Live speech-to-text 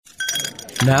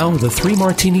Now, the Three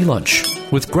Martini Lunch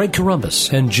with Greg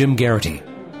Corombos and Jim Geraghty.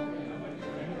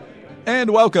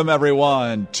 And welcome,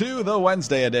 everyone, to the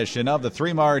Wednesday edition of the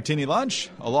Three Martini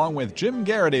Lunch, along with Jim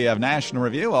Geraghty of National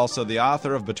Review, also the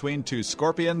author of Between Two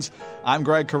Scorpions. I'm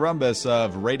Greg Corombos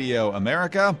of Radio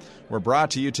America. We're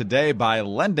brought to you today by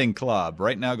Lending Club.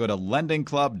 Right now, go to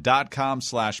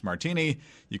lendingclub.com/martini.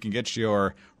 You can get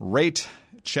your rate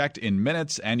checked in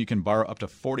minutes, and you can borrow up to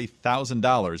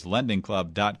 $40,000.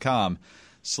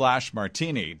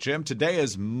 lendingclub.com/martini. Jim, today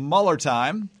is Mueller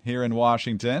time here in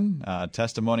Washington.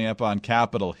 Testimony up on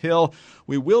Capitol Hill.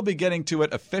 We will be getting to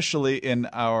it officially in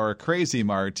our Crazy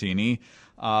Martini.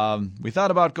 We thought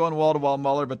about going wall-to-wall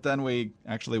Mueller, but then we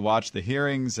actually watched the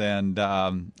hearings, and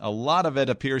a lot of it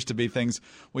appears to be things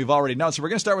we've already known. So we're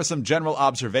going to start with some general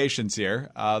observations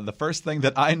here. The first thing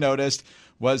that I noticed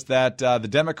was that the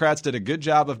Democrats did a good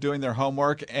job of doing their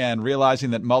homework and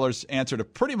realizing that Mueller's answer to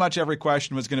pretty much every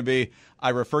question was going to be, I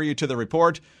refer you to the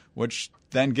report, which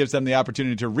then gives them the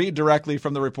opportunity to read directly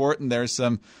from the report. And there's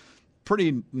some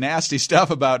pretty nasty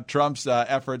stuff about Trump's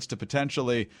efforts to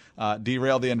potentially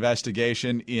derail the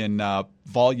investigation in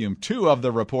Volume 2 of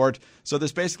the report. So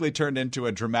this basically turned into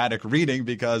a dramatic reading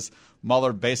because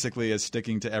Mueller basically is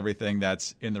sticking to everything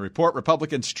that's in the report.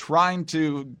 Republicans trying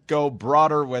to go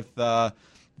broader with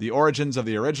the origins of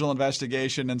the original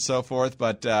investigation and so forth.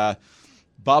 But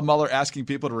Bob Mueller asking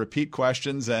people to repeat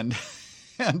questions and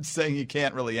saying he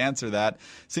can't really answer that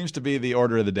seems to be the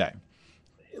order of the day.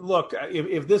 Look,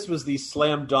 if this was the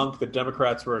slam dunk that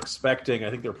Democrats were expecting,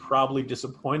 I think they're probably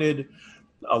disappointed.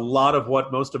 A lot of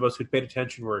what most of us who paid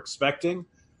attention were expecting.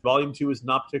 Volume 2 is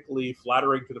not particularly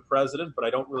flattering to the president, but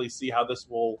I don't really see how this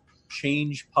will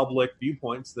change public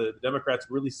viewpoints. The Democrats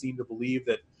really seem to believe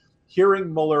that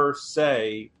hearing Mueller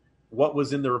say what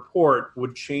was in the report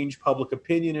would change public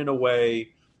opinion in a way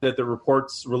that the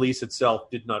report's release itself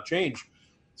did not change.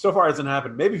 So far, it hasn't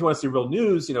happened. Maybe if you want to see real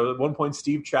news, at one point,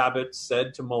 Steve Chabot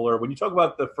said to Mueller, when you talk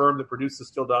about the firm that produced the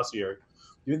Steele dossier,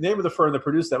 the name of the firm that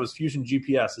produced that was Fusion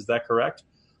GPS. Is that correct?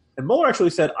 And Mueller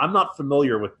actually said, I'm not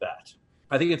familiar with that.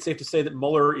 I think it's safe to say that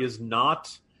Mueller is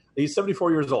not – he's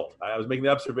 74 years old. I was making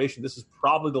the observation this is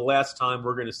probably the last time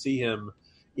we're going to see him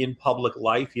in public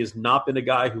life. He has not been a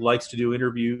guy who likes to do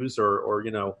interviews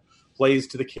or plays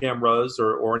to the cameras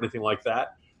or anything like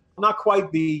that. Not quite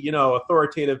the,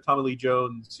 authoritative Tommy Lee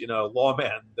Jones,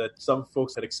 lawman that some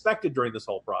folks had expected during this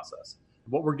whole process.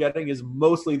 What we're getting is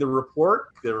mostly the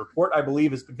report. The report, I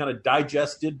believe, has been kind of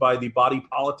digested by the body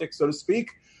politic, so to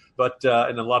speak. But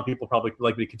and a lot of people probably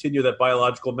like me to continue that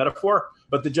biological metaphor.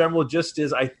 But the general gist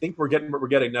is I think we're getting what we're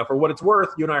getting. Now, for what it's worth,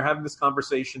 you and I are having this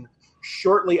conversation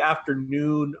shortly after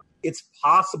noon. It's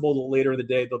possible that later in the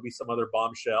day there'll be some other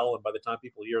bombshell. And by the time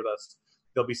people hear this,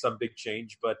 there'll be some big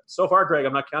change. But so far, Greg,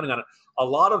 I'm not counting on it. A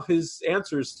lot of his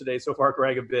answers today so far,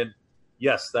 Greg, have been,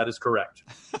 yes, that is correct.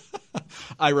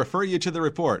 I refer you to the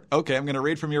report. Okay, I'm going to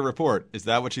read from your report. Is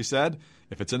that what you said?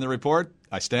 If it's in the report,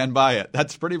 I stand by it.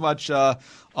 That's pretty much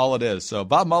all it is. So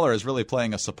Bob Mueller is really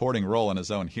playing a supporting role in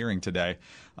his own hearing today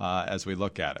as we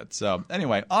look at it. So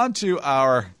anyway, on to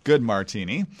our good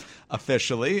martini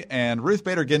officially. And Ruth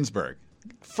Bader Ginsburg.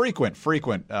 Frequent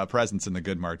presence in the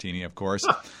good martini, of course,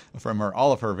 from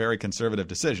all of her very conservative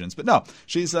decisions. But no,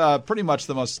 she's pretty much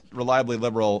the most reliably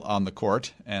liberal on the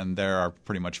court, and there are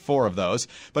pretty much 4 of those.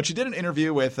 But she did an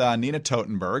interview with Nina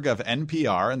Totenberg of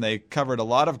NPR, and they covered a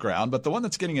lot of ground. But the one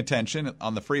that's getting attention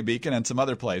on the Free Beacon and some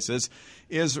other places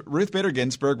is Ruth Bader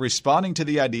Ginsburg responding to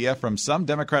the idea from some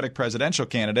Democratic presidential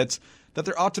candidates that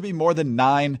there ought to be more than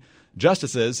 9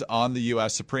 justices on the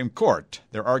U.S. Supreme Court.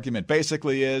 Their argument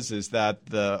basically is that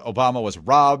Obama was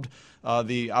robbed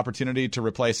the opportunity to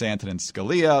replace Antonin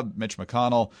Scalia. Mitch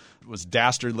McConnell was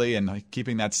dastardly in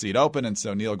keeping that seat open, and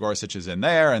so Neil Gorsuch is in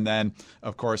there. And then,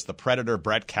 of course, the predator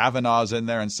Brett Kavanaugh is in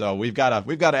there, and so we've got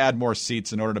to add more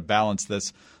seats in order to balance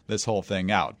this whole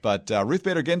thing out. But Ruth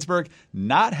Bader Ginsburg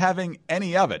not having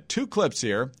any of it. 2 clips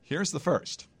here. Here's the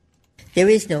first. There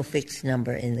is no fixed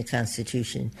number in the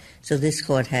Constitution, so this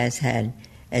court has had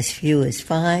as few as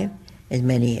 5, as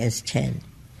many as 10.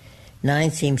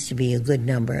 9 seems to be a good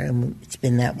number, and it's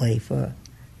been that way for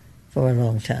a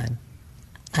long time.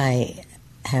 I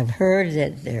have heard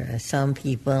that there are some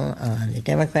people on the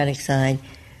Democratic side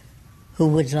who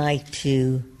would like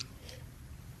to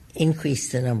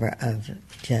increase the number of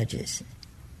judges.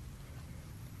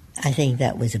 I think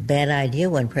that was a bad idea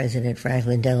when President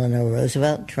Franklin Delano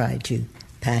Roosevelt tried to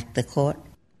pack the court.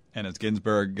 And as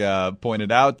Ginsburg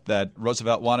pointed out, that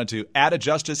Roosevelt wanted to add a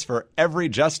justice for every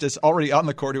justice already on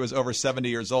the court who was over 70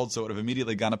 years old, so it would have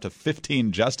immediately gone up to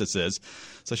 15 justices.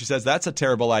 So she says that's a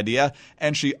terrible idea.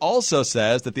 And she also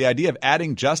says that the idea of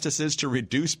adding justices to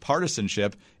reduce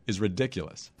partisanship is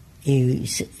ridiculous. You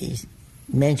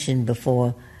mentioned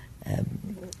before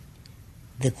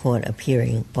the court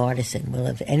appearing partisan. Well,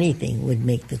 if anything would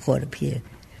make the court appear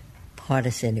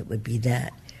partisan, it would be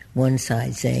that. One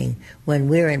side saying, when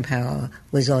we're in power,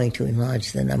 we're going to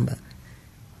enlarge the number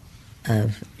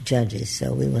of judges,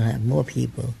 so we will have more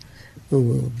people who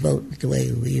will vote the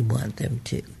way we want them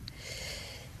to.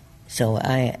 So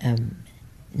I am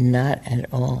not at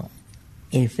all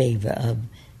in favor of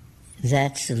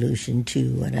that solution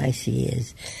to what I see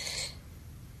as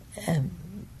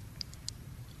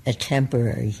a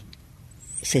temporary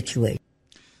situation.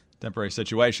 Temporary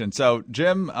situation. So,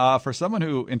 Jim, for someone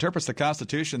who interprets the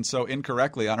Constitution so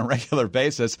incorrectly on a regular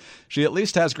basis, she at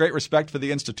least has great respect for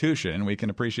the institution, and we can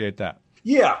appreciate that.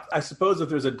 Yeah, I suppose if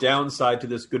there's a downside to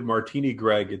this good martini,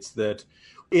 Greg, it's that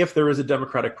if there is a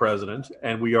Democratic president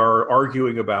and we are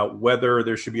arguing about whether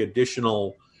there should be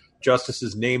additional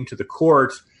justices named to the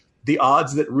court, the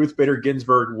odds that Ruth Bader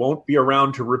Ginsburg won't be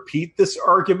around to repeat this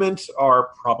argument are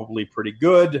probably pretty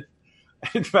good.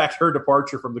 In fact, her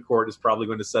departure from the court is probably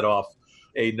going to set off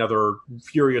another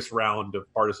furious round of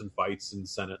partisan fights in the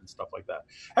Senate and stuff like that.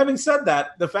 Having said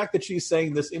that, the fact that she's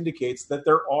saying this indicates that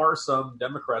there are some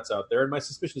Democrats out there, and my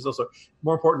suspicion is also,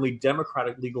 more importantly,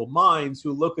 Democratic legal minds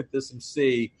who look at this and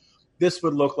see this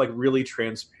would look like really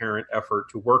transparent effort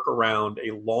to work around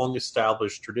a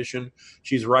long-established tradition.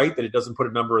 She's right that it doesn't put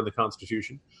a number in the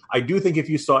Constitution. I do think if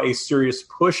you saw a serious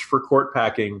push for court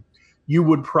packing, you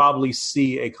would probably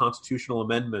see a constitutional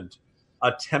amendment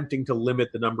attempting to limit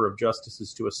the number of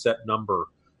justices to a set number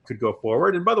could go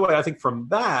forward. And by the way, I think from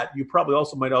that, you probably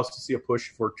might also see a push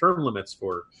for term limits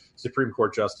for Supreme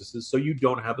Court justices, so you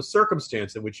don't have a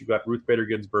circumstance in which you've got Ruth Bader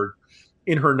Ginsburg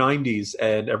in her 90s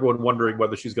and everyone wondering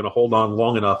whether she's going to hold on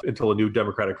long enough until a new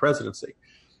Democratic presidency.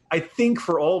 I think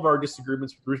for all of our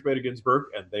disagreements with Ruth Bader Ginsburg,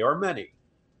 and they are many,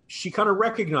 she kind of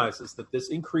recognizes that this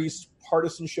increased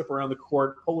partisanship around the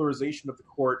court, polarization of the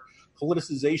court,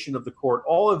 politicization of the court,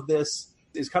 all of this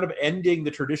is kind of ending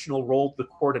the traditional role the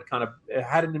court had kind of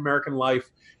had in American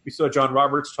life. We saw John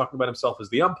Roberts talking about himself as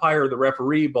the umpire, the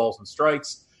referee, balls and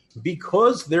strikes.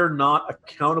 Because they're not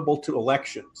accountable to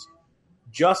elections,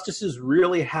 justices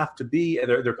really have to be, and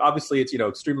they're obviously it's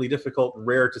extremely difficult and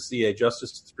rare to see a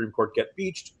justice to the Supreme Court get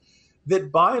impeached.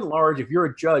 That by and large, if you're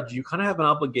a judge, you kind of have an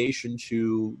obligation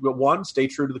to, one, stay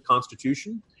true to the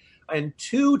Constitution, and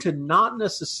two, to not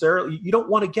necessarily, you don't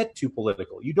want to get too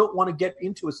political. You don't want to get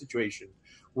into a situation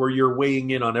where you're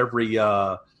weighing in on every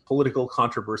political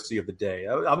controversy of the day.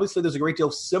 Obviously, there's a great deal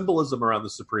of symbolism around the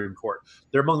Supreme Court.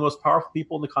 They're among the most powerful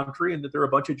people in the country, and that there are a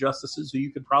bunch of justices who you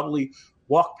could probably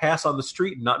walk past on the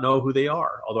street and not know who they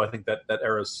are, although I think that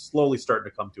era is slowly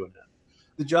starting to come to an end.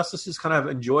 The justices kind of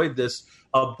enjoyed this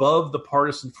above the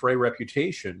partisan fray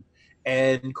reputation,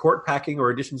 and court packing or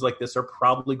additions like this are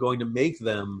probably going to make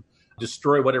them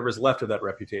destroy whatever is left of that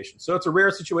reputation. So it's a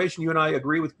rare situation. You and I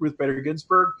agree with Ruth Bader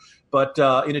Ginsburg, but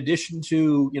in addition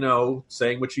to,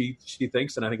 saying what she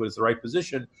thinks, and I think it was the right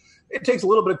position, it takes a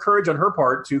little bit of courage on her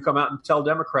part to come out and tell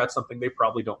Democrats something they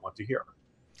probably don't want to hear.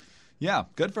 Yeah,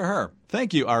 good for her.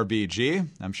 Thank you, RBG.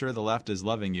 I'm sure the left is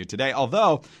loving you today.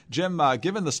 Although, Jim,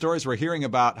 given the stories we're hearing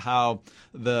about how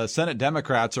the Senate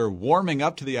Democrats are warming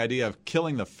up to the idea of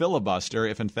killing the filibuster,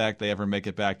 if in fact they ever make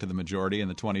it back to the majority in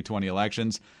the 2020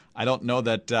 elections, I don't know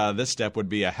that this step would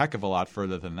be a heck of a lot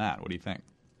further than that. What do you think?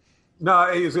 No,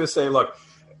 I was going to say, look,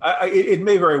 it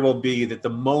may very well be that the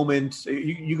moment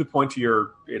you could point to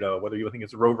your, whether you think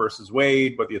it's Roe versus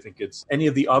Wade, whether you think it's any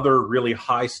of the other really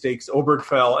high stakes,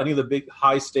 Obergefell, any of the big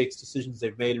high stakes decisions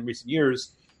they've made in recent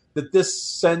years, that this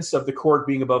sense of the court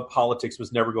being above politics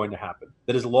was never going to happen.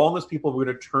 That as long as people were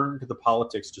going to turn to the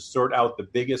politics to sort out the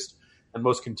biggest and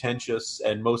most contentious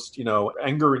and most,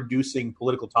 anger-inducing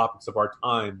political topics of our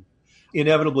time,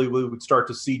 inevitably we would start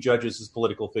to see judges as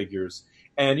political figures.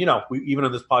 And, even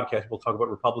on this podcast, we'll talk about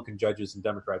Republican judges and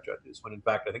Democrat judges, when in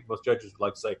fact, I think most judges would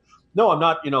like to say, no, I'm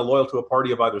not, loyal to a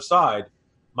party of either side.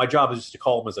 My job is just to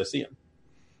call them as I see them.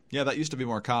 Yeah, that used to be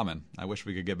more common. I wish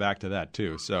we could get back to that,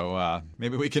 too. So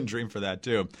maybe we can dream for that,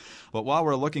 too. But while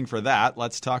we're looking for that,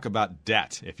 let's talk about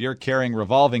debt. If you're carrying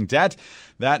revolving debt,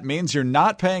 that means you're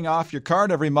not paying off your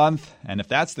card every month. And if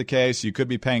that's the case, you could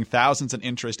be paying thousands in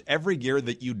interest every year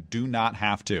that you do not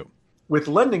have to. With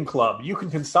Lending Club, you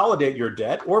can consolidate your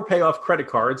debt or pay off credit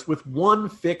cards with one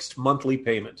fixed monthly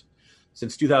payment.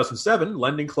 Since 2007,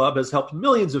 Lending Club has helped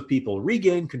millions of people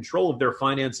regain control of their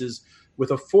finances with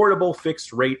affordable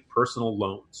fixed-rate personal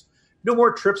loans. No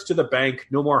more trips to the bank,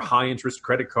 no more high-interest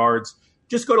credit cards.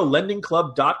 Just go to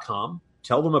lendingclub.com,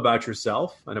 tell them about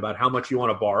yourself and about how much you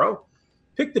want to borrow.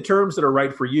 Pick the terms that are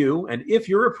right for you, and if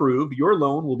you're approved, your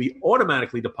loan will be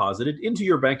automatically deposited into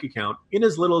your bank account in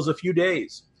as little as a few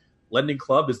days. Lending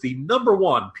Club is the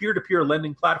 #1 peer-to-peer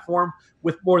lending platform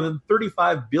with more than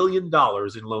 $35 billion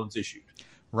in loans issued.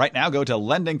 Right now, go to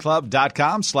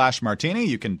lendingclub.com/martini.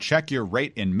 You can check your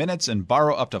rate in minutes and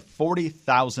borrow up to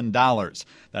 $40,000.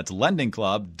 That's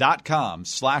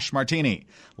lendingclub.com/martini.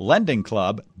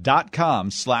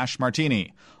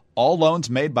 Lendingclub.com/martini. All loans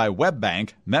made by WebBank,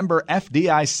 member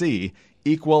FDIC,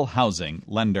 equal housing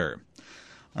lender.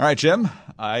 All right, Jim,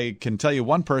 I can tell you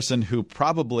one person who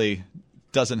probably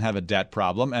doesn't have a debt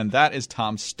problem, and that is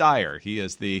Tom Steyer. He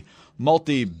is the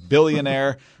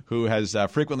multi-billionaire who has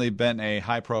frequently been a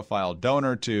high-profile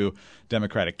donor to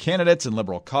Democratic candidates and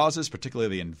liberal causes, particularly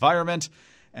the environment.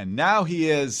 And now he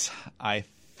is, I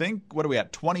think, what are we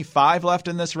at, 25 left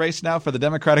in this race now for the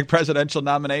Democratic presidential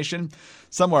nomination?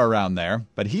 Somewhere around there.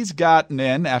 But he's gotten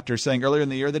in after saying earlier in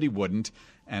the year that he wouldn't.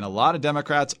 And a lot of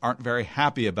Democrats aren't very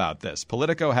happy about this.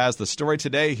 Politico has the story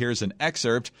today. Here's an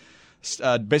excerpt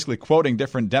basically quoting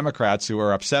different Democrats who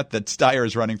are upset that Steyer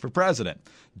is running for president.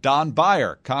 Don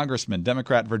Beyer, Congressman,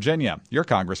 Democrat, Virginia, your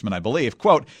congressman, I believe,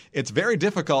 quote, "It's very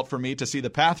difficult for me to see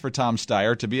the path for Tom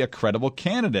Steyer to be a credible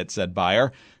candidate," said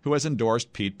Beyer, who has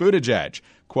endorsed Pete Buttigieg.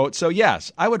 Quote, "So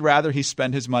yes, I would rather he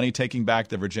spend his money taking back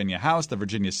the Virginia House, the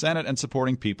Virginia Senate, and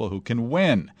supporting people who can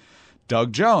win."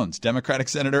 Doug Jones, Democratic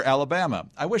Senator, Alabama.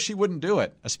 "I wish he wouldn't do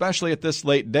it, especially at this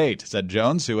late date," said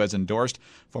Jones, who has endorsed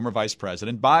former Vice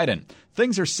President Biden.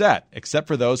 "Things are set, except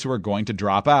for those who are going to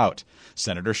drop out."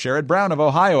 Senator Sherrod Brown of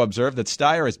Ohio observed that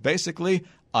Steyer is basically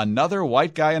another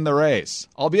white guy in the race,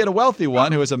 albeit a wealthy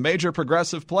one who is a major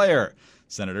progressive player.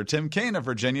 Senator Tim Kaine of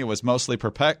Virginia was mostly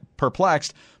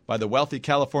perplexed by the wealthy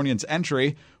Californian's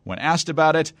entry. When asked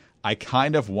about it, "I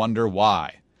kind of wonder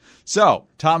why." So,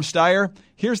 Tom Steyer,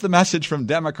 here's the message from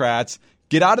Democrats.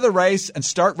 Get out of the race and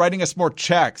start writing us more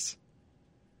checks.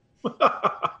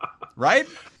 Right?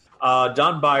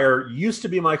 Don Beyer used to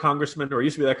be my congressman, or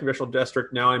used to be that congressional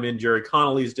district. Now I'm in Jerry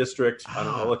Connolly's district. I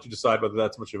don't know. I'll let you decide whether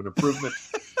that's much of an improvement.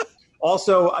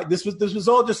 Also, this was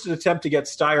all just an attempt to get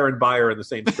Steyer and Beyer in the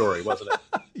same story, wasn't it?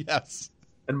 Yes.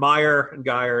 And Meyer and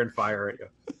Geyer and Fire. Yeah.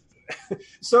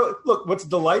 So, look, what's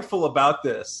delightful about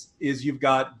this is you've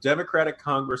got Democratic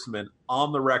congressmen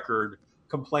on the record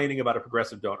complaining about a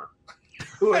progressive donor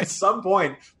who at some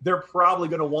point they're probably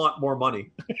going to want more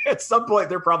money. At some point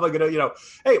they're probably going to,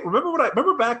 hey,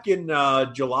 remember back in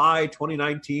July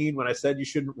 2019 when I said you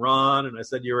shouldn't run and I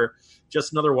said you were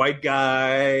just another white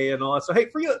guy and all that. So, hey,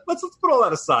 let's put all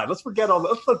that aside. Let's let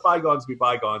bygones be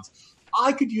bygones.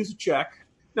 I could use a check.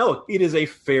 Now, look, it is a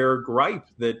fair gripe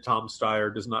that Tom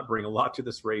Steyer does not bring a lot to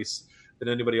this race that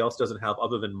anybody else doesn't have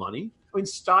other than money. I mean,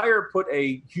 Steyer put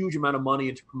a huge amount of money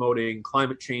into promoting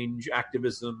climate change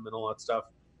activism and all that stuff.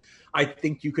 I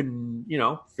think you can,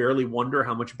 fairly wonder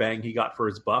how much bang he got for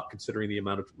his buck, considering the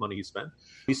amount of money he spent.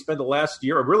 He spent the last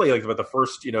year, really like about the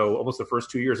first, almost the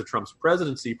first 2 years of Trump's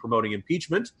presidency promoting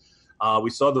impeachment.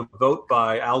 We saw the vote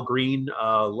by Al Green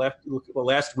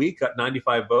last week, got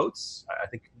 95 votes. I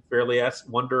think fairly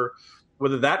wonder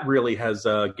whether that really has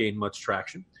gained much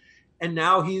traction. And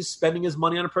now he's spending his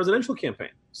money on a presidential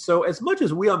campaign. So as much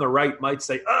as we on the right might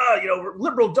say,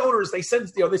 liberal donors, they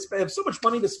have so much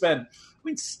money to spend. I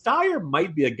mean, Steyer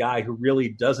might be a guy who really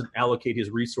doesn't allocate his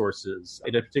resources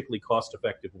in a particularly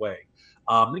cost-effective way.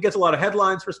 He gets a lot of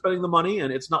headlines for spending the money,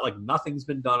 and it's not like nothing's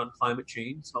been done on climate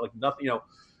change. It's not like nothing,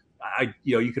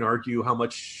 you can argue how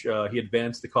much he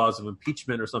advanced the cause of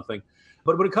impeachment or something.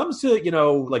 But when it comes to,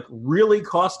 really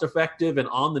cost-effective and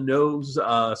on-the-nose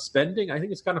spending, I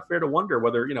think it's kind of fair to wonder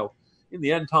whether, in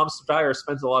the end, Tom Steyer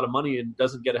spends a lot of money and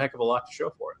doesn't get a heck of a lot to show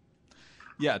for it.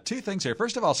 Yeah, two things here.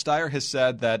 First of all, Steyer has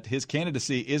said that his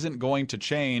candidacy isn't going to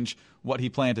change what he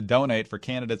planned to donate for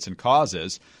candidates and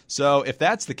causes. So if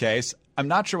that's the case, I'm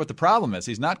not sure what the problem is.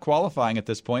 He's not qualifying at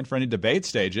this point for any debate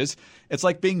stages. It's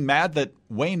like being mad that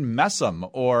Wayne Messam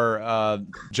or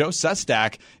Joe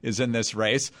Sestak is in this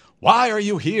race. Why are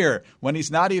you here? When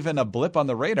he's not even a blip on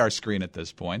the radar screen at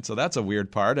this point. So that's a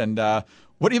weird part. And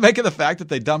what do you make of the fact that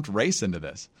they dumped race into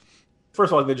this?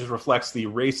 First of all, it just reflects the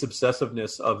race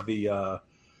obsessiveness of the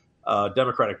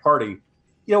Democratic Party.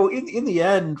 In the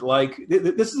end,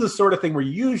 this is the sort of thing where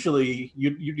usually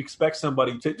you'd expect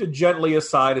somebody to gently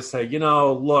aside and say,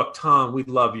 look, Tom, we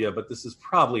love you, but this is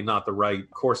probably not the right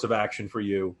course of action for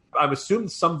you. I'm assuming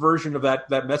some version of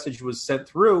that message was sent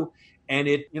through, And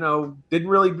it, didn't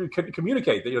really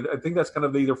communicate. I think that's kind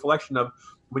of the reflection of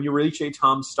when you reach a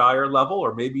Tom Steyer level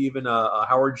or maybe even a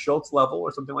Howard Schultz level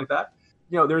or something like that.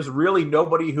 There's really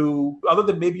nobody who, other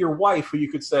than maybe your wife, who you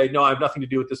could say, no, I have nothing to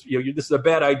do with this. This is a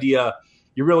bad idea.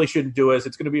 You really shouldn't do it.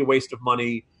 It's going to be a waste of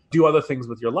money. Do other things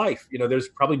with your life. There's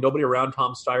probably nobody around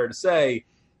Tom Steyer to say,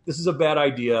 this is a bad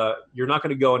idea. You're not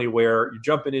going to go anywhere. You're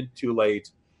jumping in too late.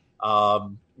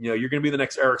 You're going to be the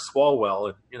next Eric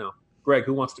Swalwell. And, Greg,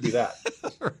 who wants to be that?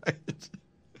 Right.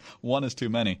 One is too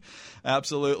many.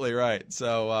 Absolutely right.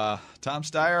 So, Tom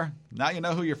Steyer, now you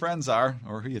know who your friends are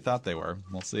or who you thought they were.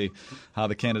 We'll see how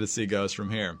the candidacy goes from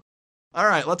here. All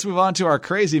right, let's move on to our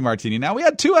crazy martini. Now, we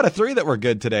had 2 out of 3 that were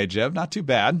good today, Jim. Not too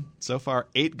bad. So far,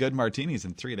 8 good martinis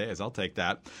in 3 days. I'll take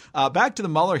that. Back to the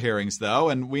Mueller hearings, though,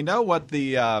 and we know what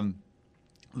the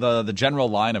general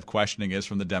line of questioning is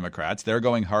from the Democrats. They're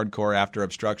going hardcore after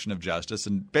obstruction of justice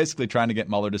and basically trying to get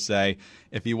Mueller to say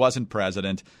if he wasn't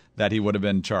president that he would have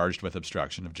been charged with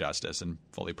obstruction of justice and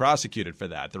fully prosecuted for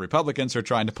that. The Republicans are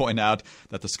trying to point out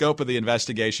that the scope of the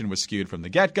investigation was skewed from the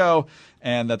get-go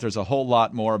and that there's a whole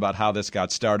lot more about how this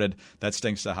got started that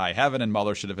stinks to high heaven, and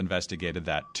Mueller should have investigated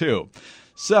that too.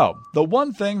 So the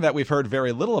one thing that we've heard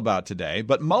very little about today,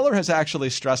 but Mueller has actually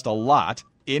stressed a lot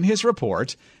in his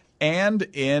report and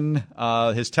in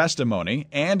his testimony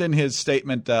and in his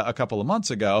statement a couple of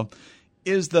months ago,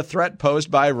 is the threat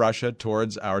posed by Russia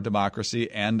towards our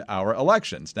democracy and our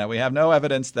elections. Now, we have no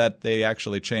evidence that they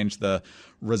actually changed the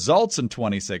results in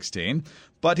 2016,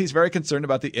 but he's very concerned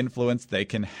about the influence they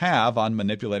can have on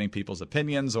manipulating people's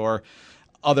opinions or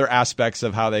other aspects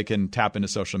of how they can tap into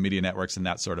social media networks and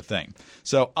that sort of thing.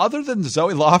 So other than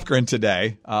Zoe Lofgren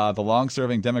today, the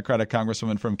long-serving Democratic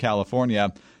Congresswoman from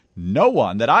California, no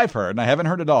one that I've heard, and I haven't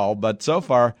heard it all, but so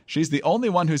far she's the only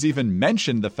one who's even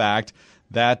mentioned the fact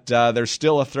that there's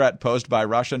still a threat posed by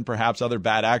Russia and perhaps other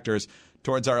bad actors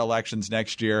towards our elections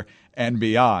next year and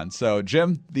beyond. So,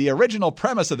 Jim, the original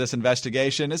premise of this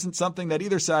investigation isn't something that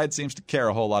either side seems to care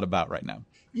a whole lot about right now.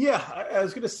 Yeah, I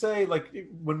was going to say,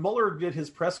 when Mueller did his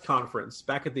press conference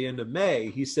back at the end of May,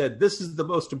 he said, this is the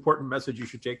most important message you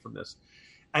should take from this.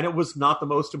 And it was not the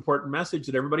most important message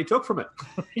that everybody took from it.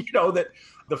 That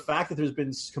the fact that there's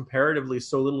been comparatively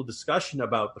so little discussion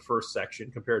about the first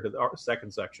section compared to the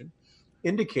second section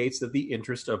indicates that the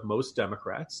interest of most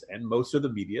Democrats and most of the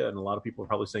media, and a lot of people are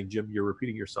probably saying, Jim, you're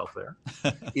repeating yourself there,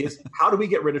 is how do we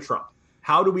get rid of Trump?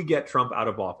 How do we get Trump out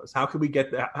of office? How can we get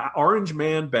the orange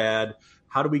man bad?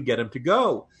 How do we get him to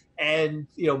go? And,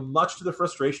 much to the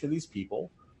frustration of these people,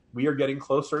 we are getting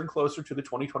closer and closer to the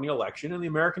 2020 election, and the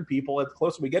American people, the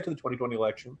closer we get to the 2020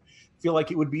 election, feel like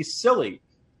it would be silly,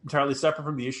 entirely separate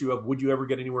from the issue of would you ever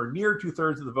get anywhere near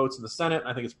 2/3 of the votes in the Senate?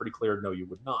 I think it's pretty clear, no, you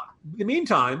would not. In the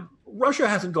meantime, Russia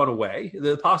hasn't gone away.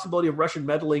 The possibility of Russian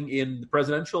meddling in the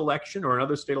presidential election or in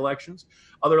other state elections,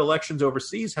 other elections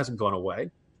overseas hasn't gone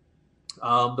away.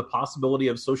 The possibility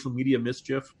of social media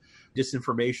mischief,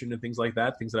 disinformation and things like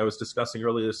that, things that I was discussing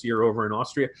earlier this year over in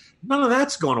Austria, none of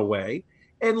that's gone away.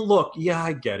 And look, yeah,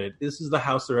 I get it. This is the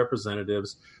House of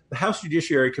Representatives. The House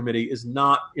Judiciary Committee is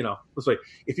not, let's say,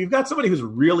 if you've got somebody who's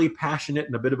really passionate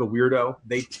and a bit of a weirdo,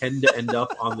 they tend to end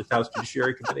up on the House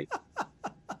Judiciary Committee.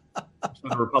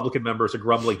 Some of the Republican members are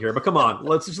grumbling here, but come on,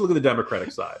 let's just look at the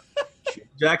Democratic side.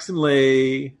 Jackson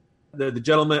Lee, the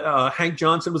gentleman, Hank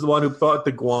Johnson was the one who thought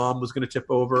the Guam was going to tip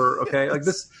over. Okay,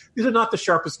 these are not the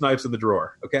sharpest knives in the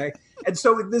drawer. Okay, and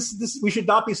so this we should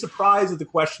not be surprised that the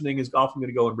questioning is often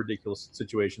going to go in ridiculous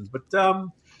situations. But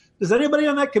does anybody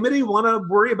on that committee want to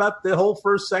worry about the whole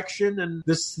first section and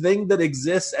this thing that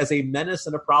exists as a menace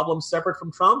and a problem separate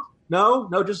from Trump? No,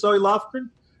 just Zoe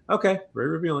Lofgren. Okay, very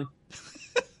revealing.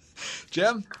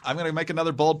 Jim, I'm going to make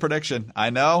another bold prediction.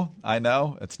 I know.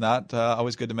 It's not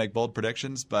always good to make bold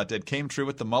predictions, but it came true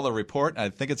with the Mueller report. I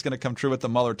think it's going to come true with the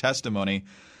Mueller testimony.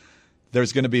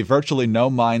 There's going to be virtually no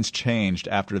minds changed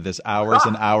after this hours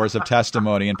and hours of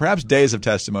testimony and perhaps days of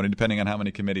testimony, depending on how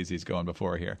many committees he's going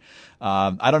before here.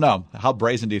 I don't know. How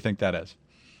brazen do you think that is?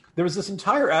 There was this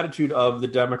entire attitude of the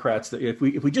Democrats that if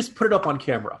we just put it up on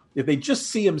camera, if they just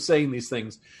see him saying these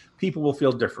things, people will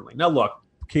feel differently. Now, look.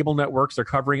 Cable networks are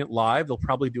covering it live. They'll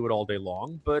probably do it all day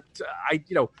long. But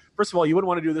first of all, you wouldn't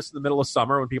want to do this in the middle of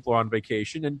summer when people are on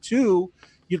vacation. And two,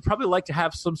 you'd probably like to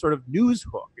have some sort of news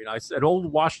hook. An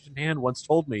old Washington hand once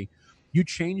told me, you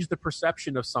change the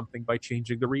perception of something by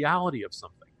changing the reality of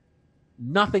something.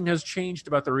 Nothing has changed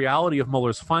about the reality of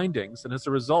Mueller's findings. And as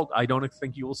a result, I don't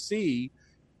think you will see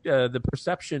the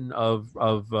perception of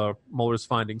Mueller's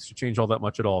findings to change all that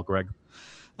much at all, Greg.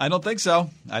 I don't think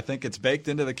so. I think it's baked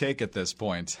into the cake at this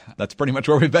point. That's pretty much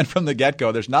where we've been from the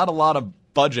get-go. There's not a lot of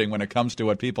budging when it comes to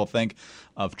what people think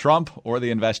of Trump or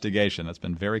the investigation. That's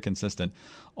been very consistent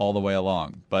all the way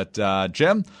along. But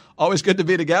Jim, always good to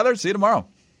be together. See you tomorrow.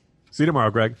 See you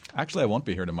tomorrow, Greg. Actually, I won't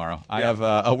be here tomorrow. I have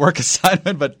a work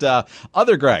assignment, but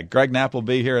other Greg Knapp will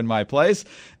be here in my place,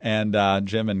 and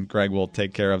Jim and Greg will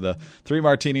take care of the 3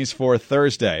 martinis for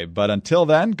Thursday. But until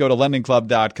then, go to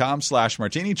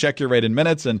lendingclub.com/martini, check your rate in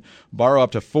minutes, and borrow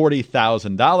up to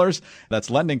 $40,000. That's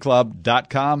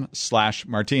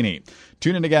lendingclub.com/martini.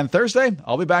 Tune in again Thursday.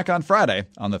 I'll be back on Friday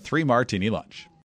on the 3 Martini Lunch.